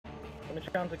Let me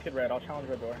challenge the kid red. I'll challenge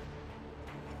red door.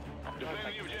 Defend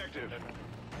the objective.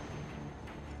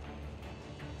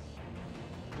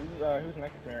 Who's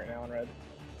next to me right now in red?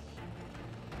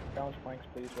 Challenge flanks,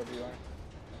 please, wherever you are.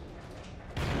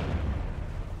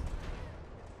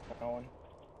 No one.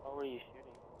 What were you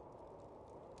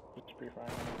shooting? Just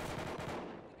pre-firing.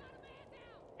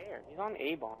 There, he's on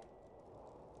A-bomb.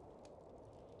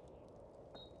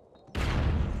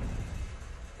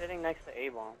 Sitting next to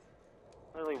A-bomb.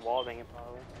 Literally wallbanging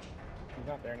probably. He's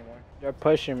not there anymore. They're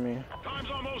pushing me. Time's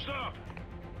almost up.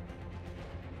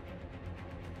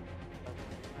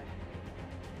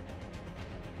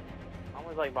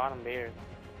 Almost like bottom bears.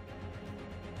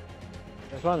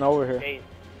 There's one over here. Eight.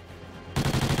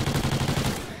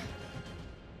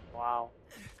 Wow.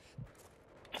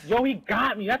 Yo, he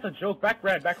got me. That's a joke. Back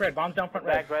red. Bombs down front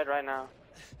red. Back red right now.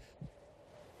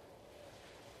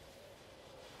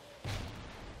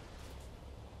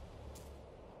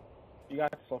 You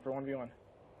got sulfur 1v1.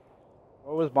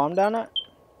 What was bomb down at?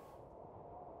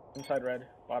 Inside red.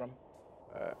 Bottom.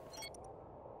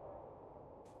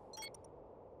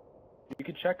 You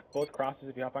could check both crosses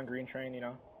if you hop on green train, you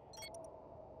know.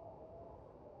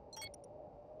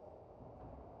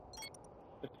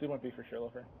 This dude won't be for sure,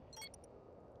 Loafer.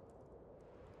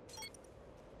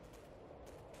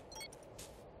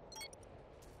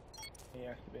 He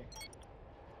has to be.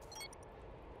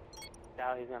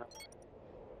 Now he's gonna.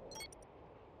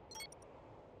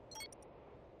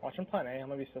 Watch him plan A, I'm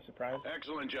gonna be so surprised.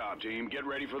 Excellent job, team. Get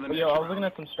ready for the But next yo, I was round. looking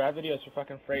at some strat videos for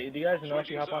fucking Freight. Do you guys know if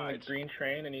you Switching hop on the sides. green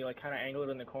train and you like kind of angle it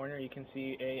in the corner, you can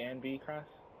see A and B cross?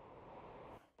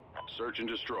 Search and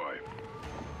destroy.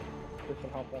 Just some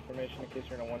helpful information in case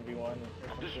you're in a 1v1 or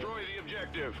something. Destroy the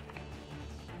objective.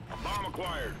 Bomb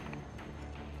acquired.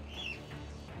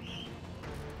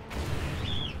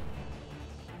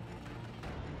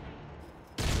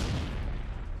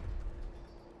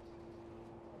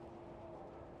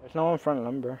 There's no one in front of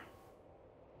lumber.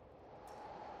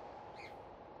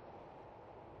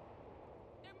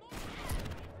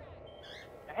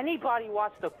 Anybody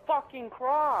watch the fucking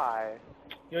cry?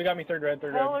 Yo, you got me third red.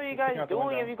 What the hell are you He's guys picking out the doing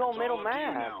window. if you go It's middle all up to you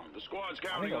man? now. The squad's I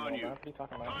counting think on I'm you. What are you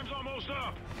talking about? Time's almost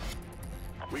up.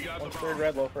 We got One's the third bomb.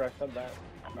 red, Loafer, I said that.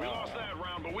 We lost that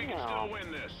round, but we can still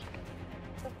win this.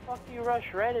 What the fuck do you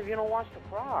rush red if you don't watch the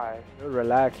cry? Dude,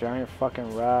 relax, you're on your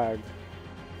fucking rag.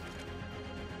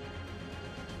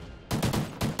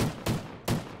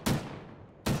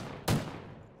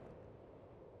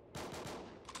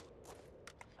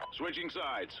 Switching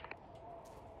sides.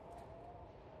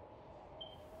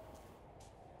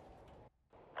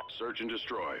 Search and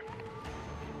destroy.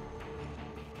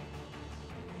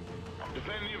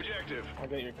 Defend the objective. I'll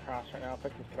get your cross right now. I'll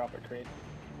pick this kid off at crate.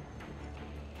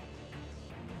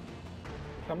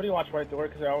 Somebody watch white door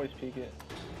because I always peek it.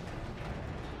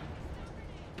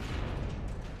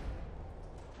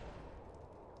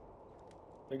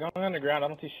 They're going underground. I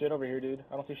don't see shit over here, dude.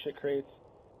 I don't see shit crates.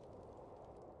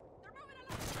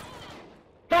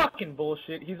 Fucking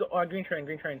bullshit. He's green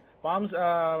train. Bombs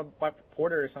by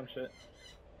Porter or some shit.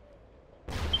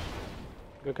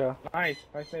 Good call. Nice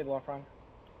nade, Lafron.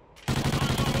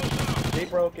 Gate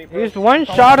broke. He's one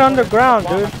shot on the ground,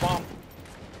 dude. Bomb.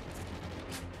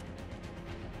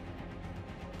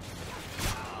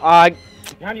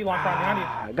 Behind you, Lafron.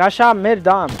 Behind you. Got shot mid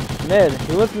dom. Mid.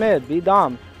 He was mid. B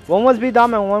dom. One was B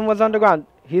dom and one was underground.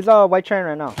 He's a white train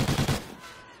right now.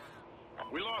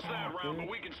 We lost that round, but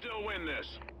we can still win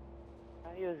this.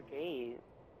 He was gay.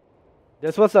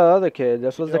 This was the other kid.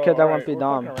 This was the kid that went B We're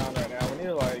dom. fucking around right now. We need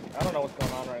to like, I don't know what's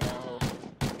going on right now.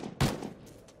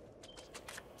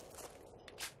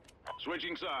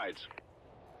 Switching sides.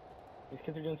 These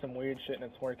kids are doing some weird shit and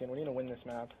it's working. We need to win this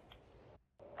map.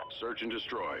 Search and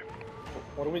destroy.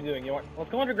 What are we doing? You want? Let's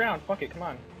go underground. Fuck it. Come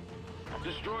on.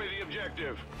 Destroy the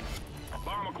objective.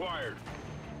 Bomb acquired.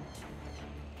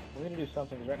 We need to do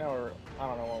something because right now we're, I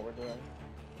don't know what we're doing.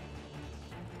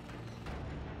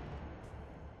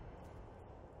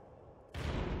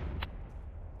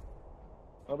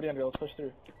 Nobody under. Let's push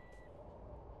through.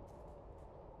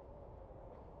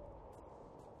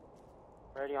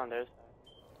 Already on their side.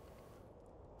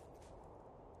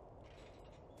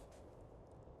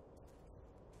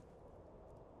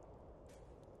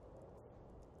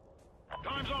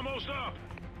 Time's almost up.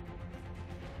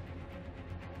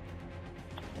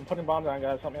 I'm putting bombs down,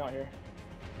 guys. Help me out here.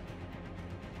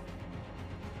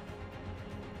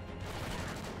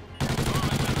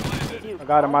 I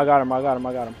got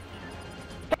him.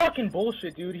 Fucking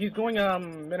bullshit, dude. He's going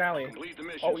mid alley. Complete the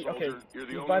mission, Oh, okay. soldier. You're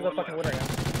the He's only by the one fucking left. winner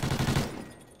now.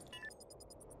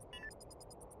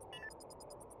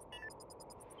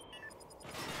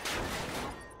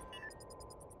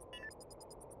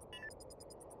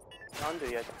 Undo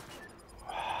yet.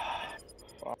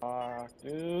 Fuck,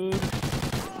 dude.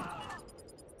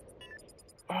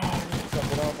 Oh, I need to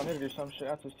step it up. I need to do some shit.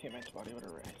 That's his teammate's body. What a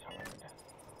retard.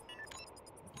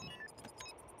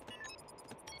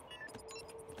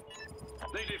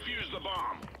 They defused the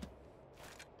bomb.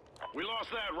 We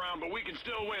lost that round, but we can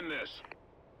still win this.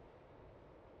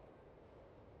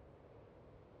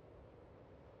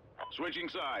 Switching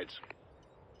sides.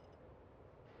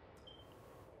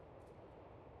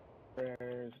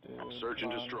 There's, dude. Search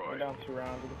and destroy. We're down 2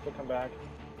 rounds. We can still come back.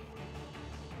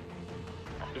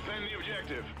 Defend the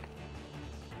objective.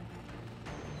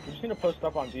 We just need to post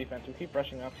up on defense. We keep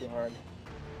rushing up too hard.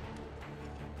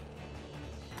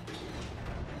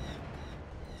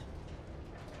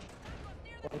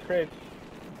 One's crates.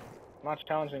 Not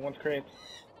challenging. One's crates.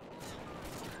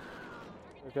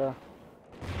 Okay.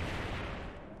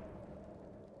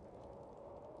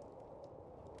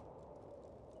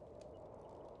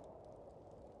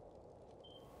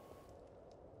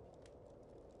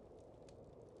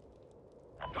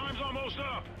 Time's almost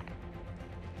up.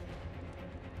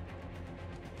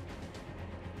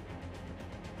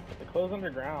 They close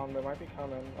underground. They might be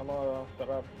coming. I'm gonna set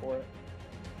up for it.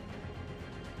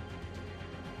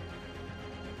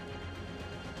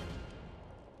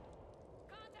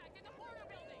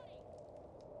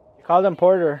 You called him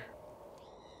Porter.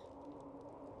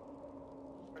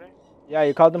 Ready? Yeah,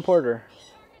 you called him Porter.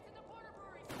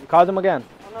 You called him again.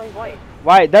 Oh no, he's white.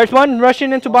 White. There's one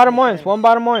rushing into bottom ones. One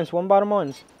bottom ones. One bottom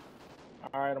ones.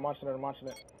 Alright, I'm watching it. I'm watching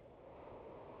it.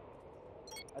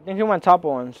 I think he went top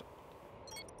ones.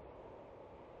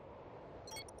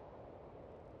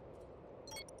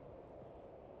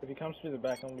 If he comes through the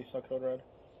back, I'm gonna be stuck code red.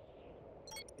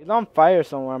 He's on fire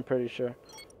somewhere, I'm pretty sure.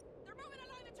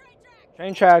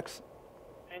 Train tracks.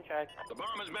 Train track. The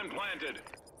bomb has been planted.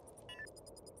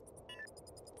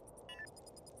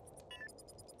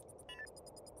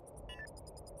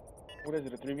 What is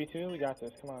it, a 3v2? We got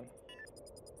this, come on.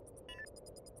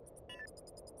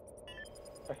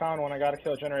 I found one, I gotta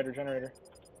kill. Generator.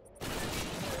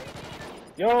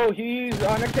 Yo, he's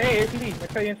next to A, ACD.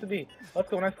 Next to A, into B. Let's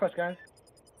go, nice clutch, guys.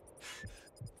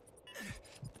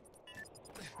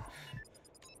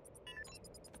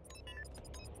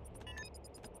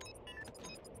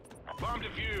 Bomb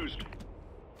defused.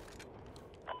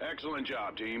 Excellent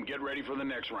job, team. Get ready for the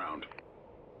next round.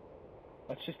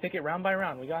 Let's just take it round by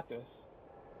round. We got this.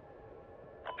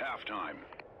 Halftime.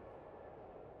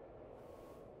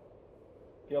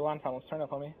 Yo, line panels, turn up,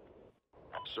 homie.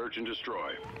 Search and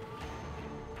destroy.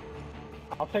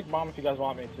 I'll take bomb if you guys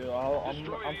want me to. I'm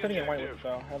Destroy sitting in white objective.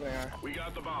 with so have an AR. We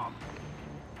got the bomb.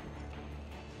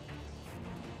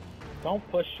 Don't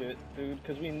push it, dude,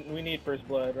 because we need first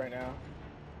blood right now.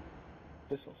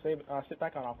 Just sit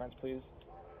back on offense, please.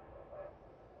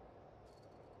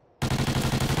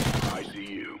 I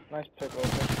see you. Nice pick,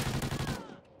 Loafer.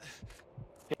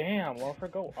 Damn, Loafer,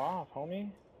 go off, homie.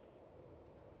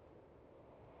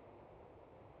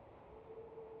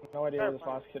 No idea where this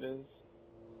last kid is.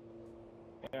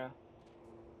 Yeah.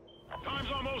 Time's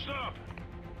almost up.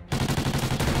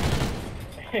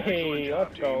 Hey, Excellent job,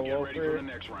 let's go, team. Get ready for the Loafer.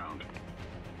 next round.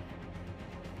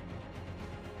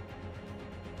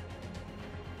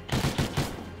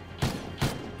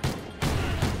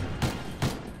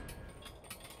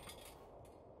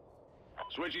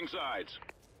 Switching sides.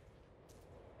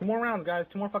 2 more rounds, guys.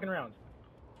 2 more fucking rounds.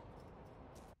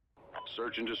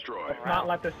 Search and destroy. Let's not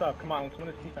let this up. Come on, let's win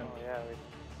this defense. Oh yeah.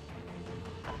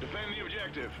 Defend the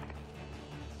objective.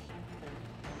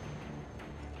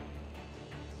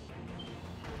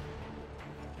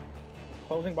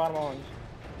 Closing bottom ones.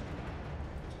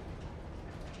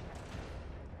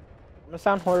 I'm gonna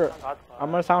sound horror.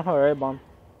 I'm gonna sound horror, bomb.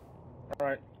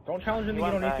 Alright. Don't challenge anything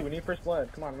you don't need to. We need first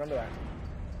blood. Come on, remember that.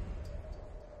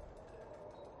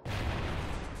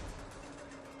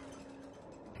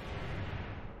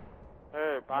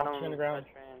 Bottom Watching on the ground.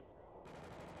 train.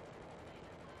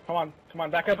 Come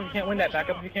on, back up if you can't win that. Back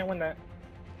up if you can't win that.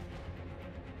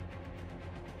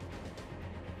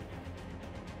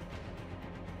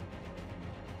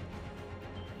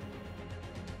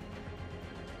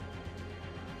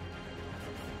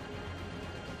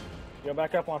 Yo,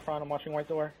 back up on front. I'm watching white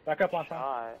door. Back up on front.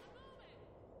 Shot.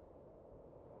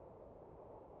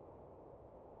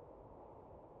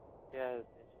 Yeah.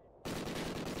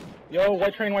 Yo,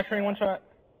 white train, one shot.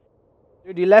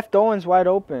 Dude, you left Owens wide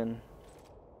open.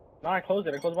 No, I closed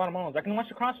it. I closed bottom owens. I can watch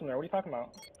across from there. What are you talking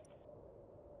about?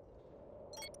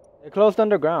 They closed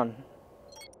underground.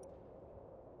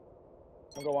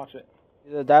 I'm gonna go watch it.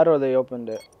 Either that or they opened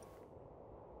it.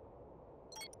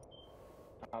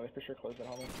 They for sure closed it,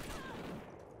 homie.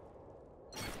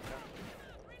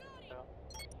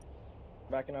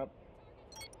 Backing up.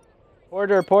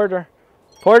 Porter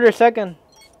second.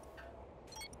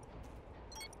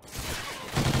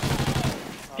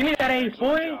 Give me that ace, Excellent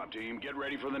boy! job, team. Get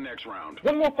ready for the next round.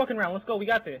 One more fucking round, let's go, we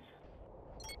got this.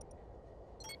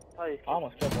 Oh, you I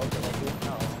almost killed both of them, dude.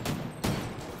 No.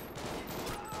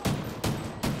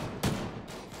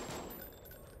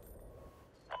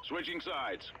 Switching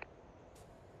sides.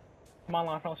 Come on,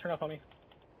 Lon, let's turn up on me.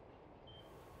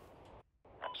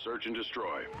 Search and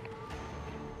destroy.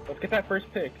 Let's get that first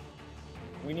pick.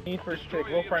 We need first pick.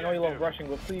 Wilfer, I know you love rushing,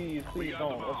 but please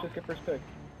don't. Let's just get first pick.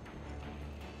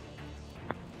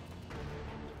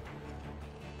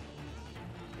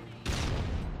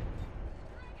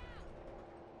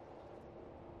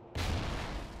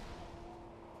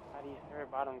 How do you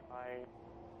serve bottom fire?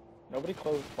 Nobody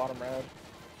closed bottom red.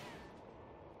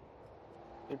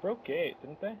 They broke gate,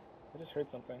 didn't they? I just heard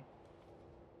something.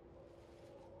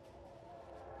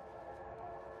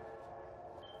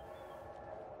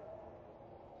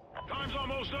 Time's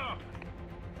almost up.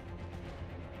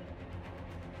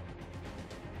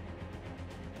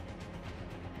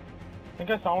 I think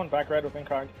I saw one back red with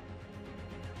incog.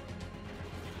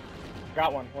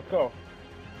 Got one. Let's go.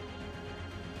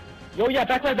 Yo, yeah,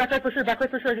 back right for sure.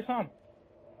 I just saw him.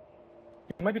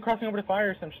 He might be crossing over to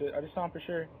fire or some shit. I just saw him for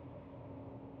sure.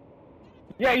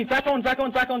 Yeah, he's back owns right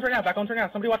now.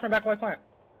 Somebody watch my back while I plant.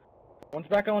 One's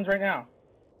back owns right now.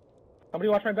 Somebody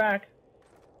watch my back.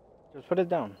 Just put it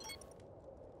down.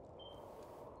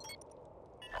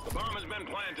 The bomb has been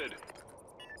planted.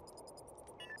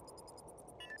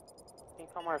 You can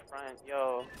come our front.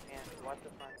 Yo, man, watch the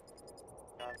front.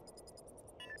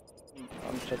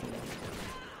 I'm checking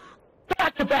it.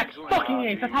 Back to back fucking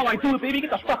ace. That's how I do it, baby. Get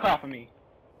the fuck off of me.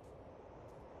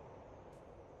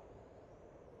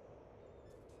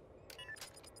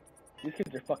 These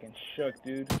kids are fucking shook,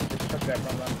 dude. Just took that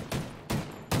from them.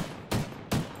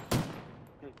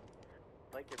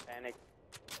 Like your panic.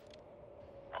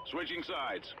 Switching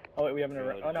sides. Oh wait, we haven't.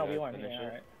 Oh no, we won. Yeah,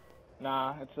 alright.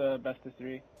 Nah, it's a best of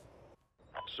 3.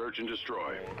 Search and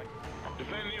destroy.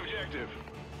 Defend the objective.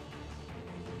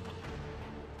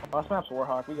 Last map's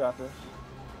Warhawk. We got this.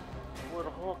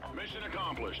 Warhawk. Mission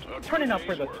accomplished. A Turning good up for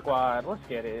day's the work. squad. Let's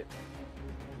get it.